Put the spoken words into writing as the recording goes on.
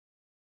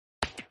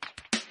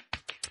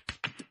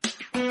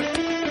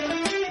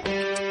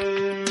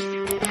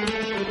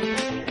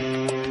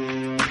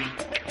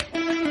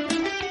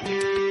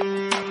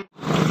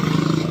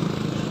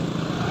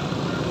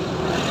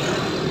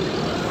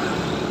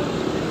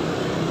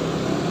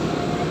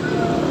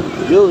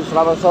Yuk,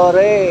 selamat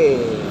sore.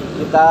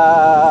 Kita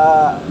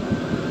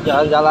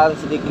jalan-jalan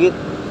sedikit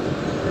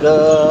ke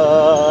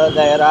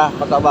daerah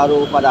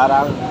Kotabaru,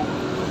 Padalarang.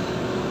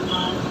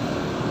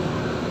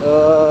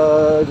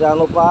 Jangan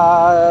lupa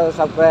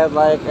subscribe,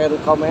 like,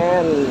 and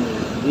comment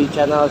di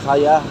channel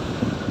saya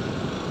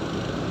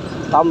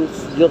Tom's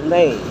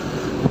Journey.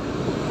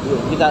 Yuk,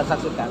 kita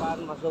saksikan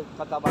masuk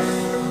Kotabaru.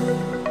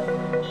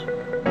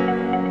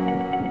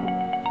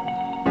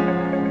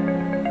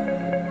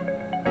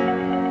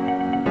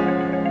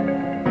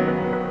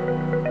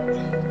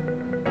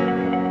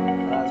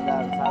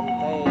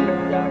 Santai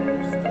jam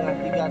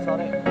 2:30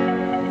 sore.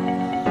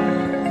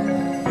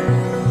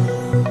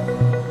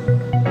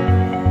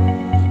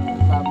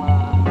 Sama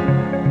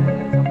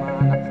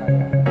anak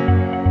saya.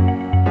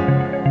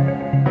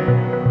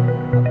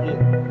 Abdul.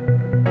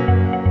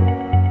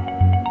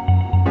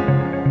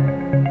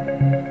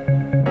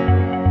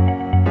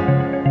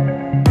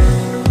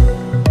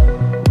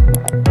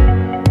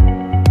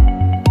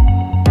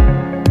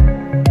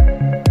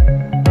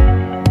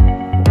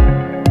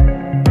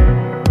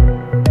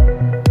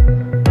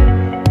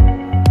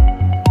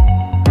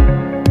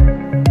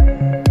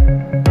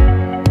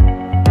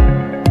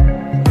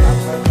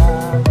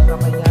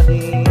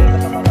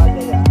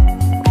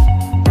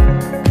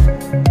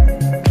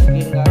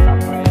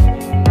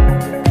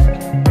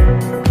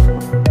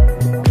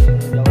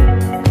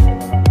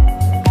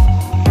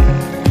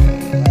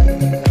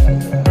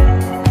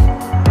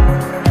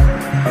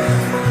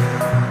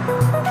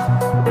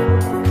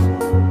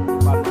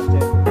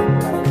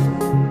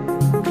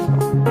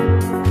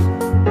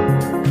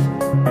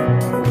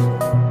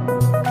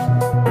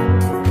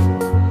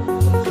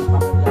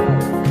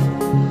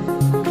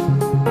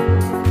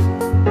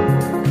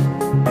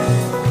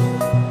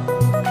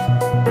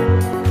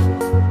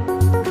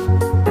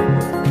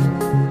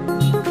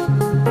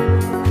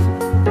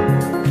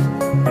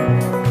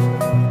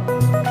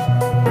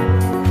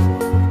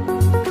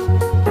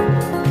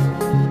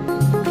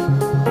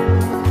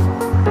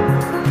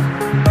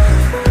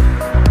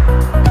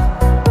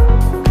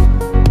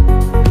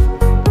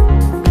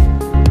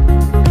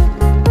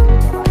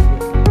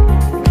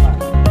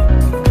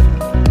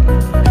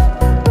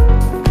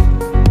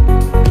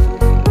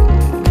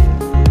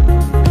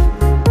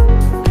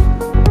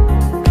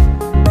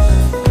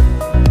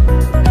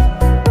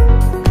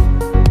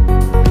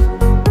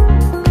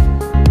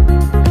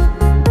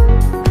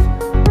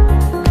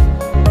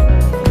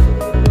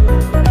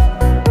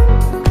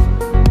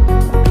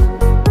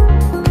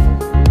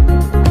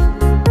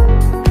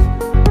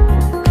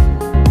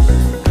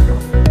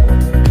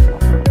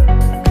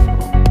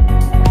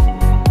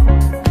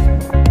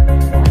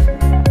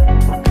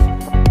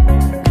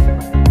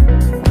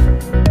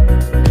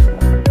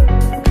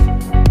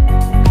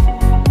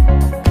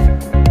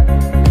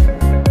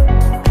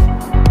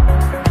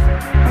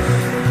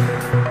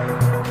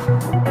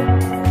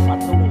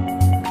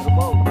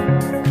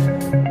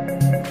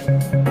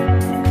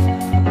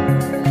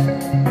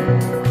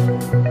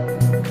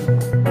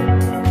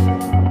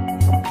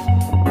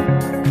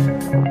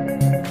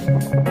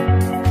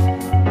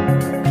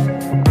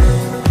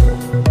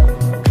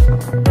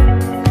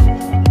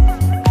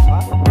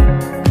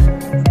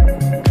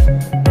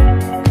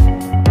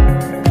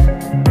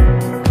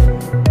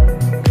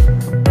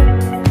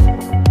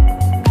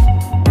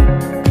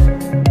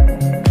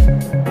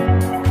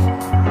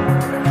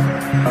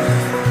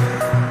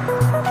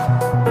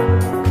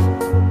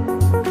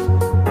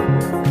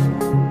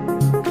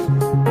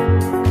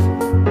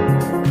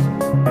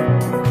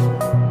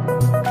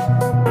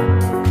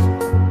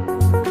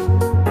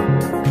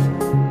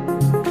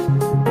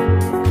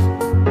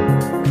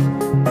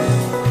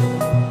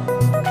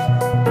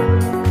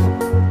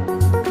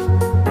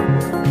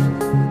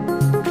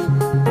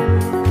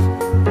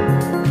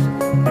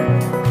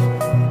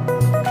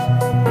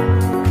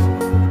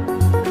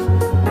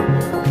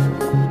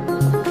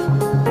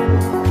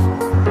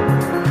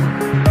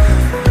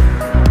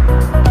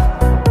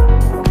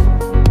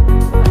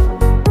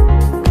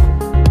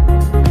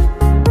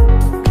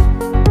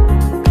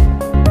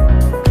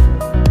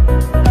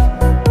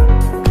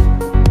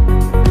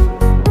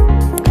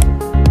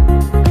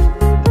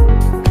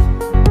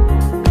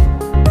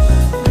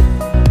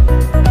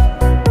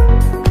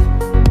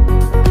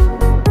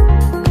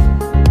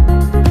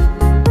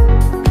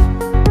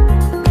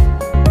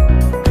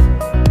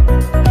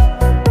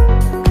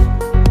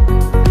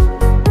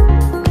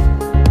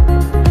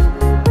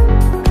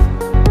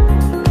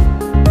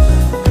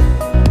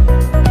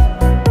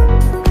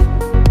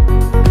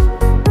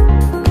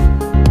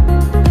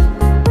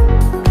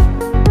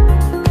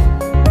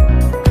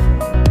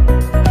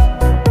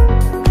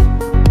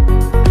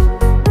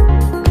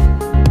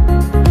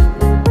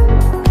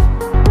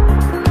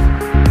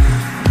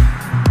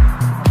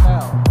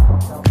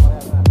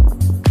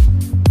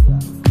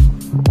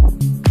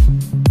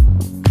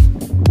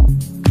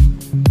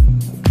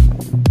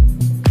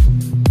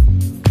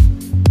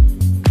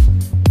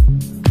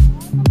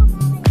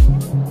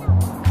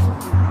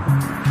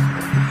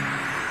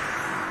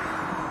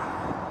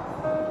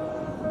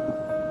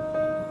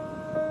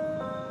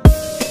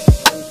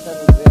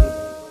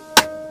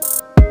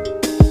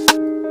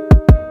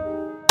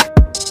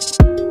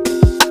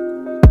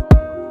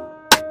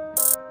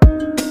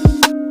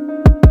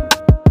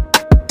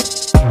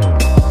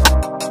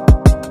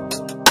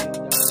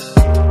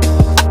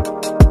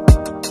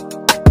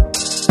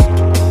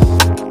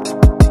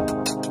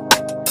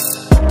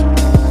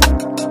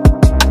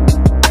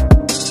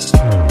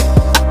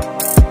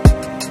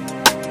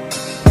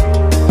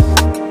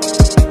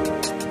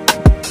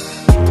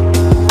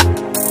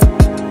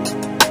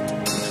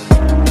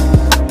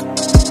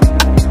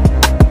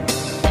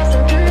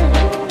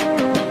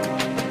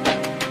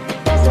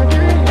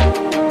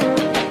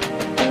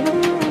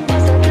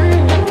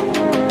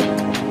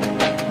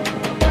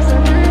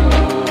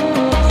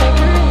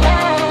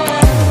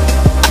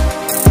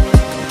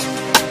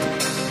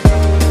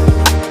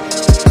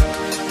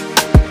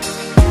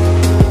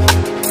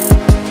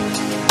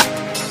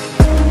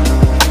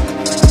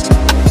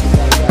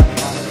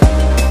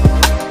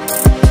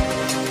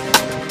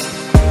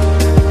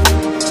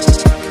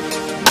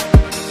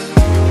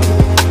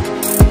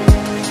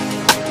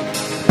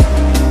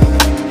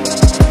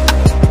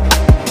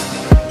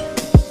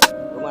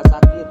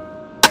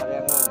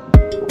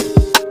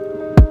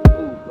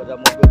 ada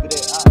mobil gede.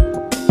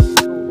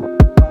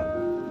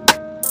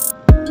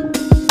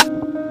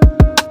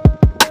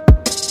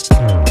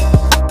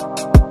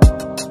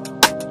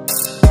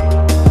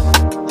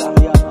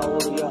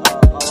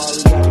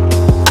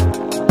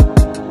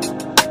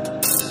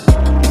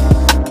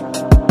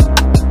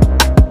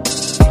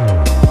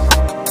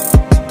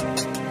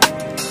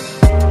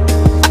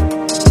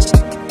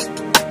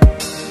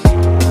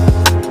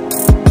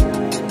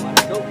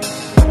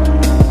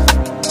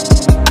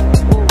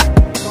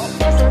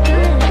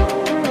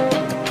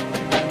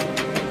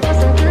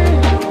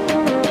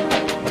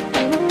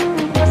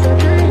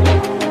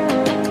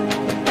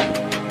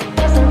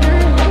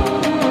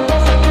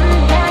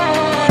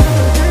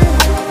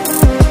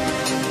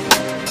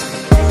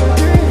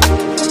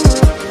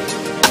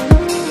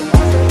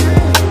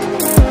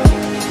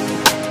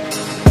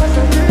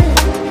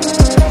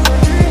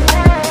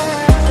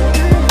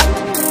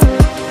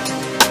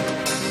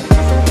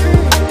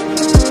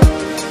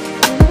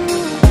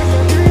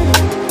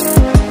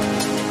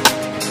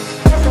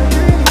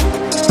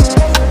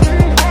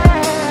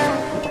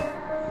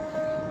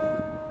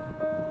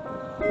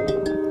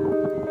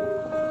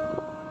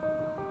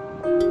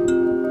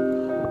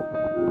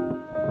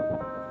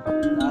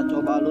 Nah,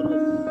 coba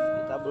lurus,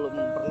 kita belum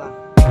pernah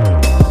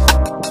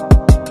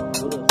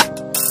lurus.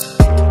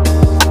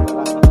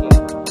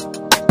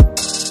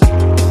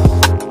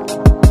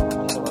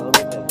 Coba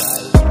lurus ya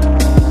guys.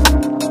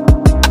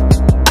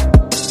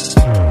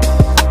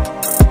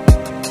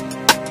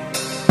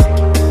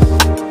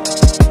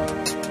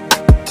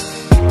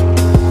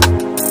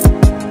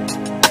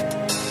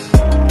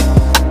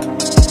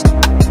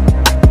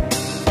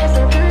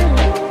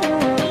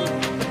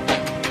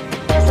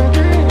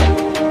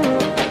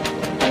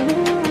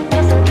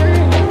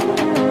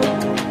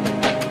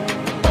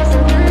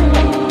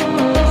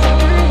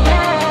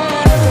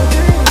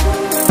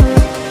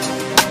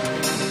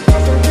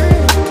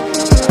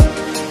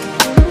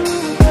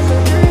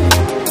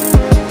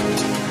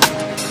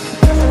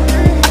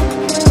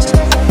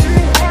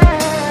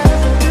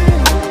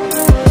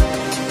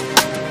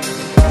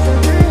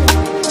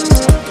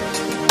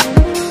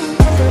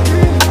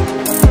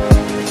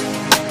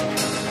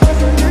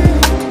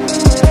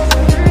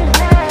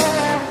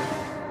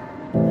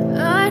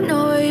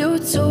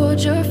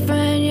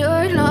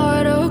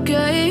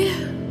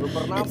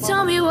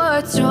 Tell me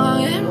what's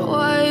wrong and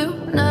why you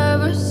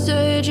never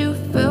said you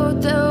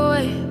felt that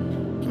way.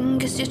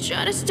 Guess you're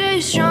trying to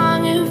stay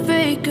strong and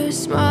fake a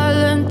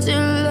smile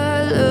until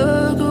I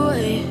look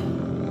away.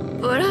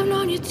 But I've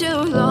known you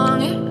too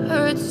long, it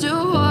hurts to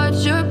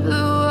watch your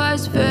blue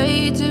eyes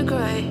fade to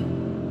gray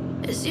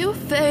as you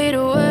fade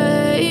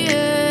away.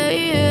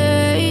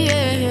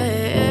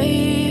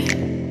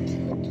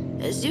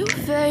 As you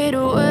fade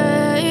away.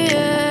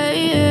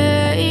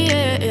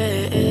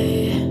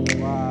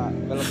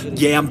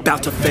 Yeah, I'm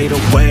about to fade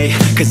away,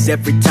 cause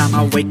every time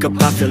I wake up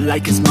I feel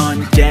like it's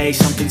Monday.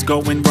 Something's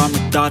going wrong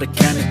with all the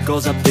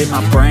chemicals up in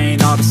my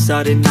brain. All of a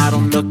sudden I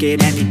don't look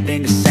at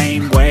anything the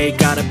same way.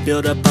 Gotta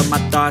build up of my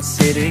thoughts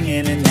sitting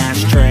in an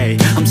ashtray.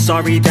 I'm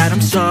sorry that I'm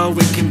so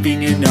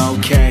inconvenient,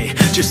 okay.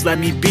 Just let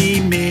me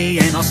be me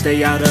and I'll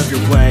stay out of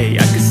your way.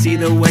 I can see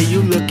the way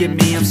you look at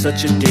me, I'm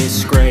such a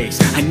disgrace.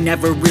 I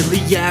never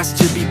really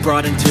asked to be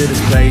brought into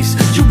this place.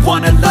 You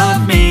wanna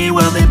love me?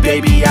 Well then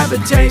baby have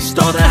a taste.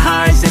 All the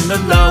highs and the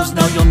lows,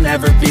 no you'll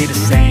never be the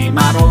same.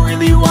 I don't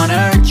really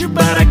wanna hurt you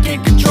but I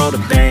can't control the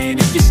pain.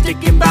 If you're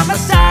sticking by my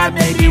side,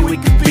 maybe we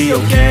could be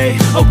okay.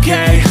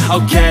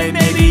 Okay,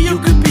 maybe you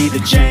could be the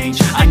change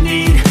I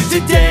need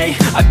today.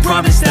 I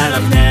promise that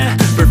I've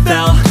never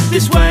felt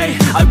this way.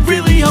 I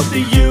really hope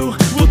that you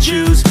will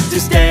choose to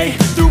stay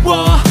through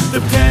all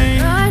the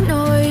pain. I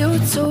know you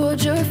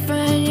told your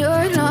friend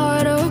you're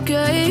not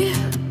okay,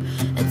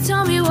 and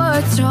tell me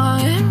what's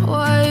wrong and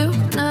why you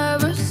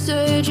never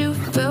said you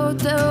felt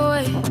that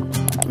way.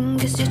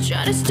 Guess you're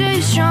trying to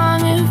stay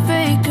strong and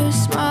fake a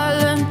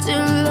smile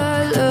until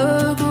I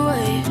look